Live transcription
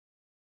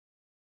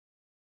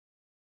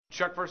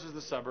Chuck versus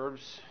the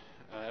Suburbs,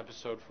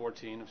 episode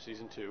 14 of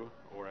season 2,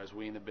 or as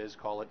we in the biz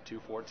call it,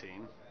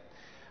 214.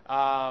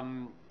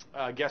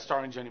 Guest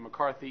starring Jenny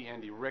McCarthy,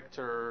 Andy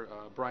Richter,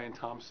 Brian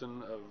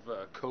Thompson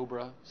of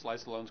Cobra,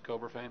 Slice Alone's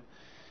Cobra fame.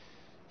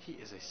 He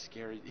is a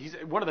scary. He's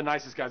one of the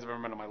nicest guys I've ever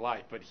met in my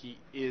life, but he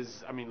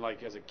is. I mean,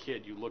 like as a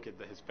kid, you look at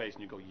his face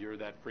and you go, "You're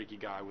that freaky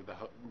guy with the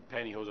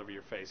pantyhose over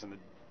your face and the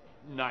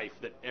knife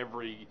that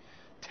every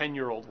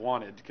 10-year-old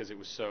wanted because it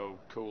was so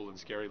cool and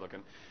scary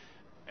looking."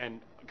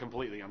 And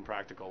completely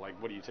unpractical. Like,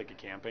 what do you take a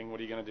camping? What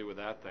are you going to do with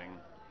that thing?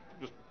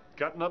 Just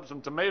cutting up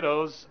some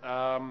tomatoes.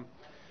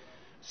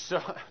 So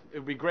it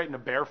would be great in a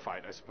bear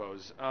fight, I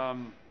suppose.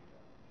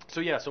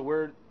 So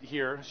we're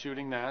here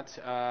shooting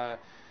that.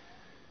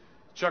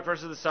 Chuck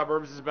versus the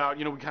Suburbs is about,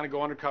 we kind of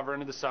go undercover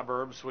into the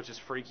suburbs, which is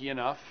freaky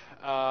enough,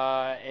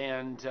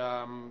 and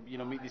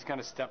meet these kind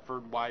of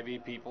Stepford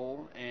Wivey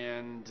people,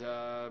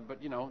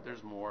 but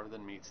there's more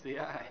than meets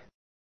the eye.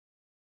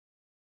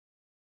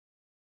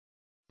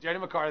 Jenny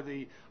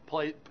McCarthy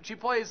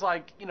plays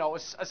like,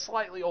 a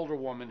slightly older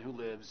woman who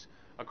lives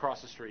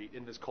across the street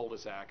in this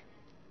cul-de-sac.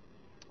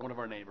 One of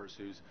our neighbors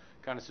who's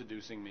kind of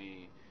seducing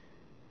me.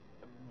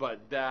 But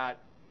that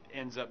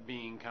ends up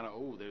being kind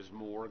of, there's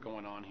more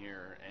going on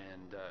here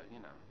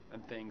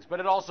and things.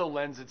 But it also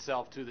lends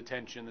itself to the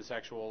tension, the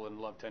sexual and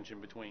love tension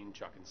between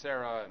Chuck and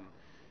Sarah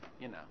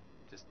and,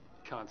 just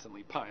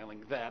constantly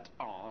piling that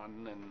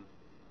on. And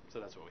so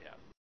that's what we have.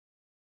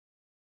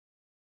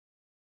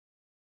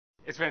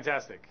 It's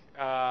fantastic.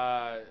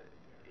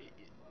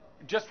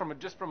 Just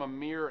from a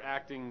mere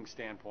acting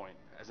standpoint,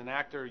 as an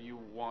actor, you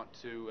want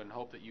to and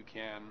hope that you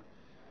can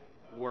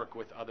work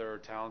with other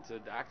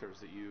talented actors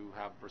that you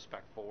have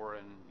respect for,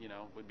 and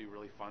would be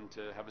really fun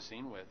to have a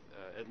scene with,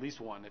 at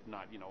least one, if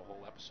not a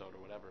whole episode or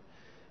whatever.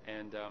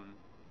 And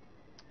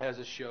as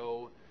a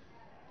show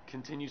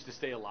continues to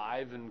stay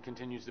alive and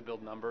continues to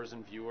build numbers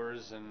and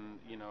viewers and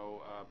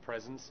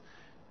presence,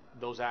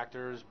 those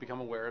actors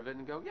become aware of it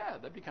and go, yeah,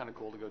 that'd be kind of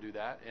cool to go do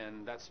that.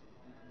 And that's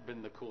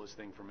been the coolest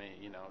thing for me,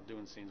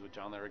 doing scenes with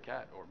John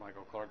Larroquette or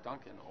Michael Clark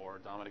Duncan or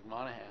Dominic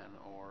Monaghan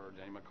or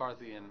Jenny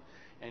McCarthy and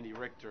Andy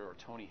Richter or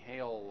Tony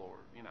Hale or,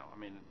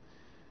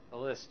 the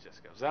list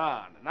just goes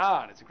on and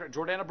on. It's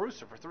incredible. Jordana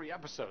Brewster for 3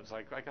 episodes.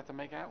 Like, I got to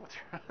make out with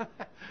her.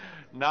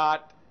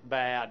 Not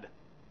bad.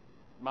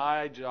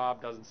 My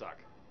job doesn't suck.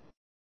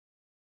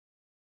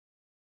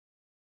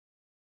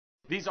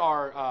 These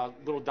are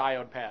little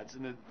diode pads.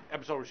 In the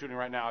episode we're shooting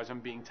right now, as I'm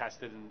being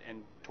tested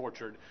and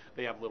tortured,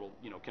 they have little,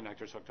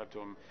 connectors hooked up to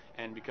them.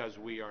 And because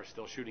we are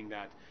still shooting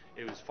that,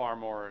 it was far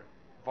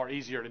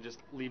easier to just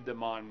leave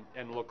them on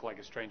and look like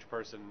a strange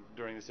person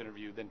during this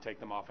interview than take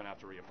them off and have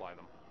to reapply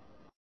them.